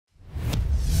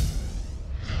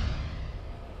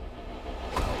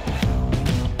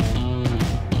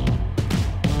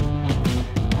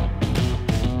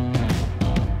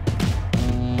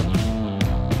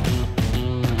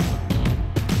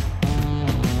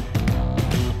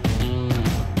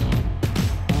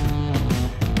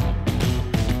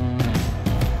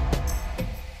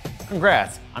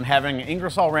Congrats on having an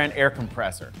Ingersoll ran air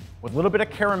compressor. With a little bit of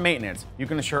care and maintenance, you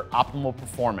can ensure optimal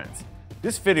performance.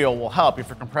 This video will help if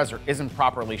your compressor isn't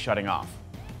properly shutting off.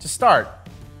 To start,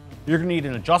 you're going to need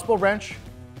an adjustable wrench,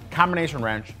 combination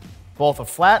wrench, both a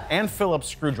flat and Phillips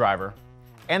screwdriver,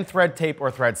 and thread tape or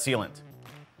thread sealant.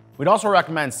 We'd also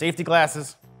recommend safety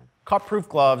glasses, cut-proof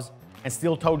gloves, and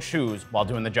steel-toed shoes while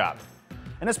doing the job.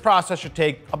 And this process should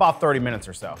take about 30 minutes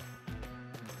or so.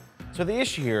 So the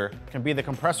issue here can be the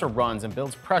compressor runs and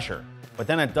builds pressure, but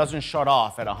then it doesn't shut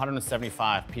off at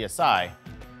 175 psi,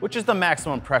 which is the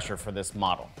maximum pressure for this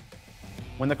model.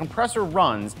 When the compressor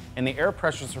runs and the air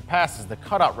pressure surpasses the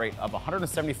cutout rate of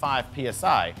 175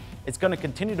 psi, it's going to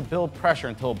continue to build pressure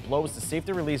until it blows the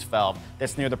safety release valve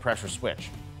that's near the pressure switch.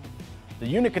 The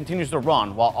unit continues to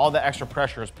run while all the extra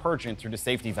pressure is purging through the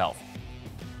safety valve.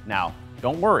 Now,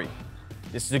 don't worry.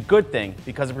 This is a good thing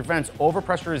because it prevents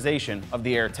overpressurization of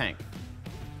the air tank.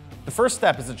 The first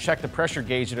step is to check the pressure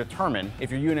gauge to determine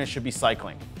if your unit should be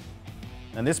cycling.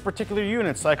 And this particular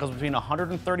unit cycles between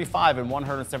 135 and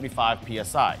 175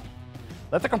 psi.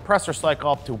 Let the compressor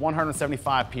cycle up to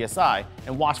 175 psi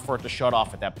and watch for it to shut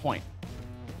off at that point.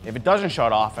 If it doesn't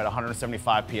shut off at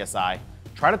 175 psi,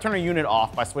 try to turn the unit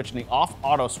off by switching the off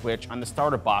auto switch on the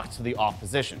starter box to the off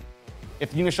position.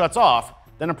 If the unit shuts off,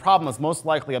 then the problem is most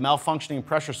likely a malfunctioning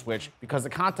pressure switch because the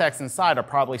contacts inside are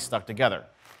probably stuck together.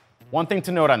 One thing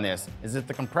to note on this is that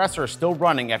the compressor is still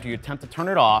running after you attempt to turn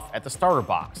it off at the starter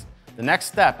box. The next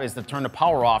step is to turn the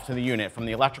power off to the unit from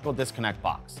the electrical disconnect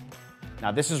box.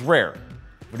 Now this is rare,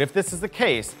 but if this is the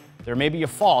case, there may be a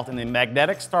fault in the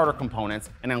magnetic starter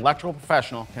components and an electrical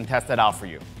professional can test that out for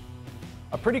you.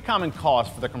 A pretty common cause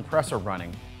for the compressor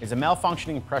running is a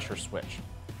malfunctioning pressure switch.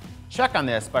 Check on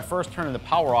this by first turning the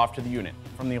power off to the unit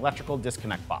from the electrical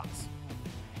disconnect box.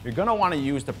 You're going to want to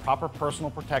use the proper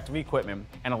personal protective equipment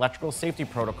and electrical safety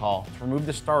protocol to remove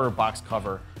the starter box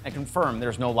cover and confirm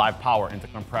there's no live power into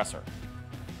the compressor.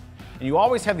 And you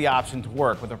always have the option to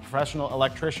work with a professional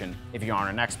electrician if you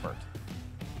aren't an expert.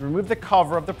 Remove the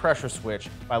cover of the pressure switch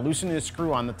by loosening the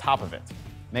screw on the top of it.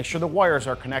 Make sure the wires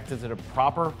are connected to the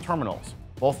proper terminals,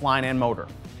 both line and motor,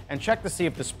 and check to see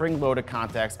if the spring-loaded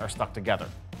contacts are stuck together.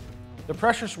 The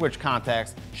pressure switch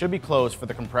contacts should be closed for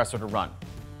the compressor to run.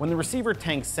 When the receiver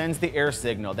tank sends the air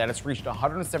signal that it's reached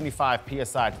 175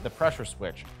 psi to the pressure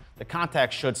switch, the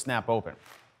contacts should snap open.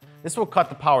 This will cut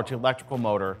the power to the electrical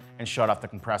motor and shut off the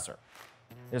compressor.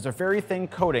 There's a very thin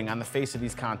coating on the face of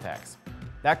these contacts.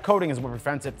 That coating is what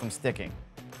prevents it from sticking.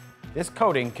 This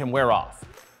coating can wear off.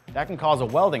 That can cause a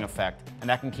welding effect, and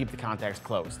that can keep the contacts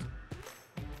closed.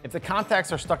 If the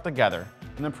contacts are stuck together,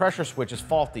 then the pressure switch is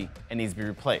faulty and needs to be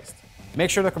replaced. Make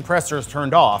sure the compressor is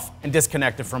turned off and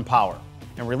disconnected from power,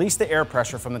 and release the air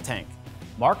pressure from the tank.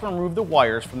 Mark and remove the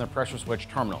wires from the pressure switch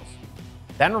terminals.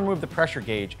 Then remove the pressure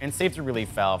gauge and safety relief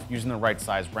valve using the right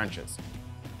size wrenches.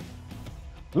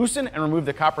 Loosen and remove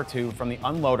the copper tube from the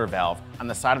unloader valve on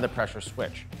the side of the pressure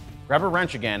switch. Grab a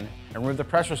wrench again and remove the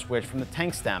pressure switch from the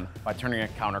tank stem by turning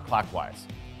it counterclockwise.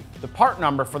 The part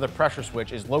number for the pressure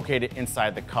switch is located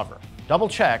inside the cover. Double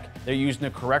check they're using the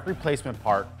correct replacement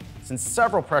part since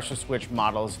several pressure switch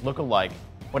models look alike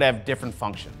but have different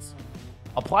functions.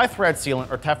 Apply thread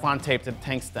sealant or Teflon tape to the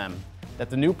tank stem that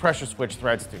the new pressure switch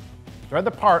threads to. Thread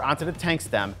the part onto the tank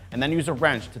stem and then use a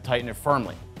wrench to tighten it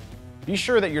firmly. Be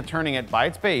sure that you're turning it by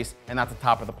its base and not the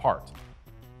top of the part.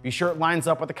 Be sure it lines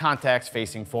up with the contacts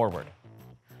facing forward.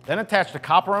 Then attach the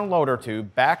copper unloader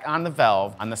tube back on the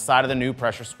valve on the side of the new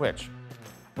pressure switch.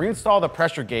 Reinstall the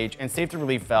pressure gauge and safety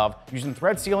relief valve using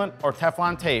thread sealant or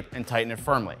Teflon tape and tighten it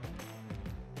firmly.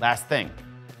 Last thing,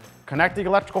 connect the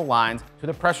electrical lines to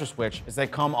the pressure switch as they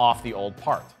come off the old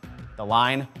part, the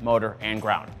line, motor, and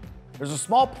ground. There's a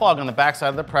small plug on the backside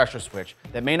of the pressure switch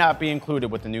that may not be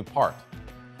included with the new part.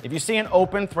 If you see an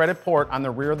open threaded port on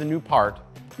the rear of the new part,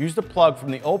 use the plug from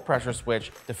the old pressure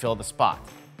switch to fill the spot.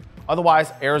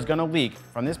 Otherwise, air is going to leak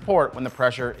from this port when the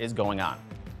pressure is going on.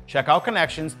 Check out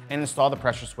connections and install the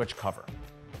pressure switch cover.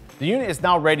 The unit is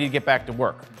now ready to get back to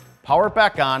work. Power it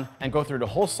back on and go through the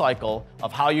whole cycle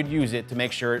of how you'd use it to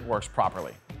make sure it works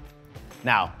properly.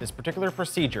 Now, this particular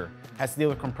procedure has to deal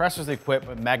with compressors equipped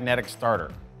with magnetic starter.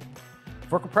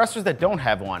 For compressors that don't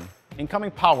have one,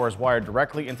 incoming power is wired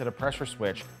directly into the pressure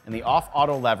switch and the off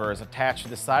auto lever is attached to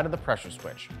the side of the pressure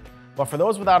switch. But for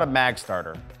those without a mag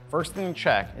starter, first thing to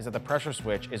check is that the pressure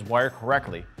switch is wired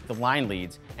correctly with the line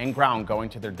leads and ground going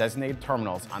to their designated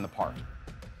terminals on the part.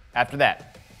 After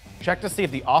that, check to see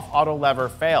if the off auto lever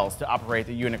fails to operate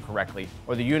the unit correctly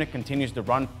or the unit continues to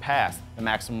run past the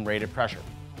maximum rated pressure.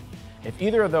 If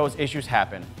either of those issues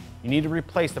happen, you need to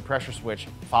replace the pressure switch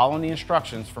following the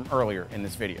instructions from earlier in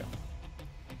this video.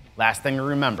 Last thing to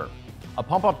remember, A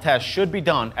pump-up test should be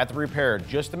done at the repair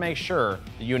just to make sure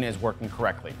the unit is working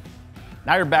correctly.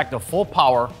 Now you're back to full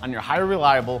power on your highly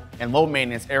reliable and low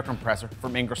maintenance air compressor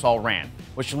from Ingersoll Rand,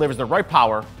 which delivers the right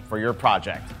power for your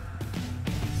project.